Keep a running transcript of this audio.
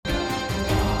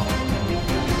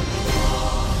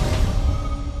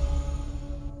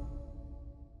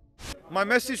My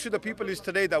message to the people is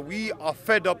today that we are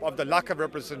fed up of the lack of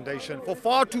representation. For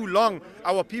far too long,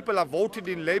 our people have voted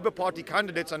in Labour Party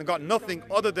candidates and got nothing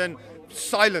other than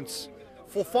silence.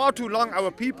 For far too long,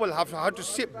 our people have had to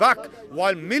sit back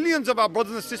while millions of our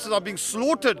brothers and sisters are being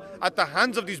slaughtered at the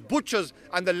hands of these butchers,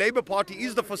 and the Labour Party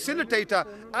is the facilitator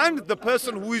and the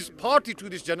person who is party to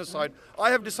this genocide.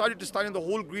 I have decided to stand in the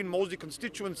whole Green Moseley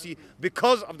constituency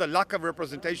because of the lack of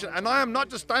representation, and I am not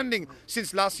just standing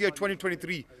since last year,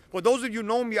 2023. For those of you who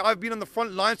know me, I've been on the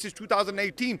front line since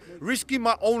 2018, risking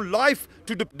my own life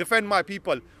to defend my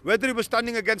people. Whether it was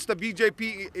standing against the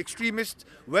BJP extremists,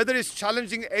 whether it's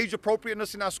challenging age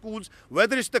appropriateness in our schools,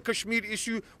 whether it's the Kashmir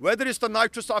issue, whether it's the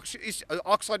nitrous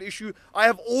oxide issue, I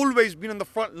have always been on the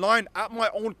front line at my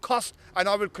own cost, and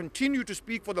I will continue to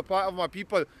speak for the part of my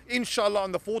people, inshallah,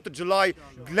 on the 4th of July.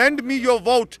 Lend me your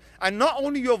vote, and not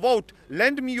only your vote,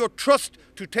 lend me your trust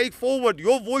to take forward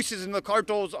your voices in the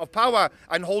corridors of power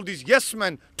and hold these yes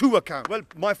men to account. Well,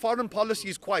 my foreign policy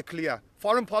is quite clear.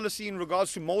 Foreign policy in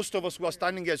regards to most of us who are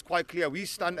standing here is quite clear. We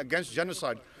stand against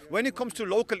genocide. When it comes to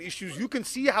local issues, you can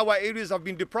see how our areas have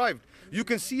been deprived. You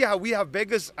can see how we have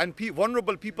beggars and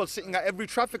vulnerable people sitting at every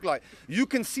traffic light. You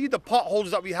can see the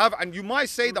potholes that we have, and you might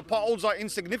say the potholes are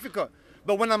insignificant.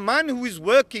 But when a man who is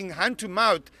working hand to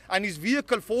mouth and his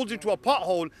vehicle falls into a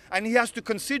pothole and he has to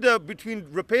consider between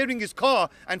repairing his car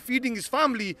and feeding his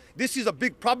family, this is a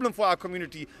big problem for our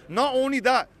community. Not only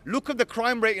that, look at the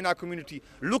crime rate in our community.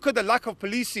 Look at the lack of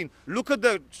policing. Look at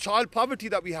the child poverty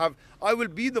that we have. I will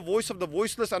be the voice of the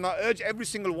voiceless, and I urge every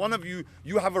single one of you,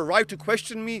 you have a right to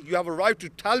question me. You have a right to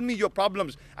tell me your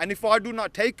problems. And if I do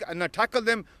not take and tackle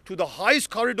them to the highest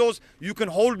corridors, you can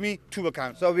hold me to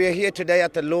account. So we are here today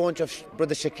at the launch of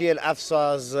Brother Shakeel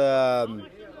Afsar's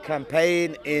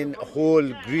campaign in Hall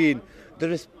Green. The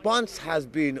response has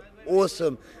been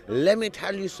awesome. Let me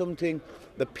tell you something.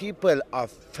 The people are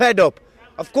fed up.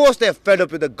 Of course they're fed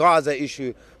up with the Gaza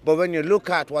issue, but when you look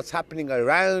at what's happening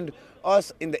around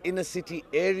us in the inner city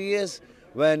areas,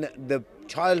 when the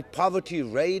child poverty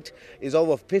rate is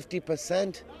over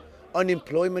 50%,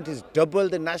 unemployment is double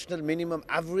the national minimum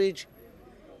average,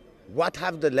 what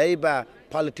have the Labour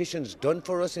politicians done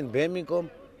for us in Birmingham?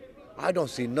 I don't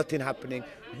see nothing happening.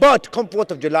 But come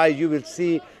 4th of July, you will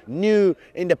see new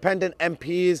independent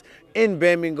MPs in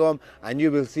Birmingham, and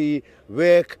you will see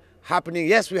work happening.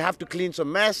 Yes, we have to clean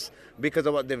some mess because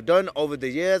of what they've done over the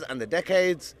years and the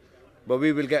decades, but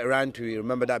we will get around to it.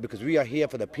 Remember that, because we are here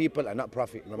for the people and not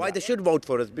profit. Remember why they should vote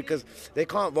for us? Because they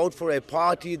can't vote for a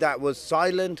party that was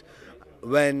silent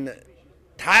when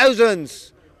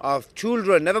thousands of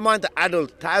children, never mind the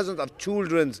adults, thousands of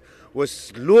children were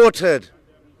slaughtered,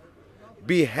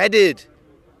 beheaded,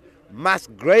 mass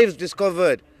graves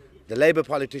discovered. The Labour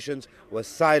politicians were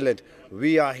silent.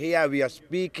 We are here, we are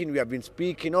speaking, we have been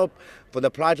speaking up for the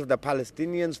plight of the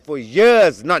Palestinians for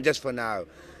years, not just for now.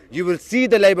 You will see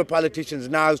the Labour politicians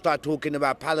now start talking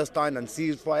about Palestine and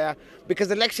ceasefire because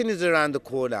the election is around the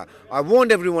corner. I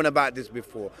warned everyone about this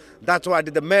before. That's why I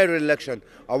did the mayoral election.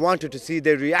 I wanted to see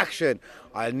their reaction.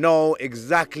 I know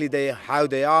exactly how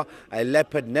they are. A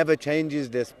leopard never changes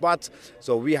their spots.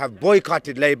 So we have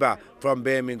boycotted Labour from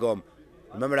Birmingham.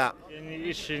 Remember that? The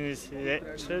issue is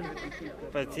election,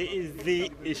 but it is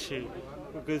the issue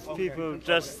because people of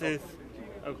justice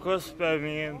across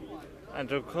Birmingham and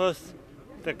across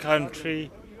the country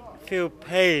feel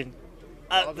pain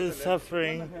at the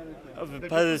suffering of the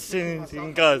Palestinians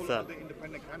in Gaza.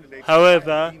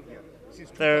 However,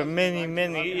 there are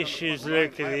many issues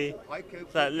locally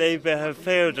that Labour have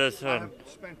failed us on.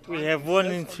 We have 1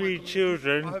 in 3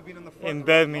 children in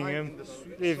Birmingham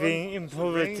living in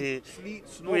poverty.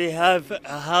 We have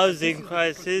a housing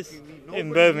crisis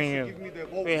in Birmingham.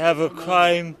 We have a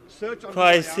crime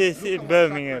crisis in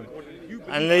Birmingham.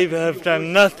 And Labour have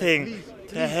done nothing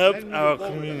to help our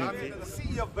community. The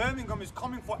city of Birmingham is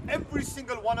coming for every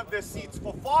single one of their seats.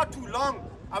 For far too long,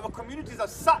 our communities are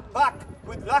sat back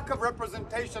with lack of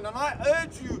representation, and I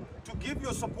urge you to give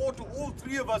your support to all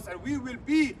 3 of us, and we will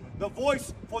be the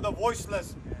voice for the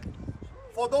voiceless.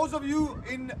 For those of you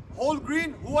in Hall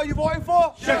Green, who are you voting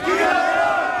for? Shakeel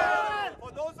Afsar!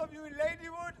 For those of you in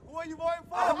Ladywood, who are you voting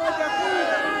for?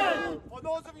 For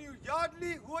those of you in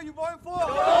Yardley, who are you voting for?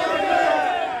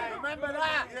 Remember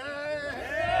that!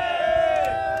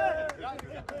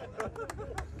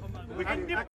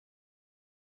 Yeah.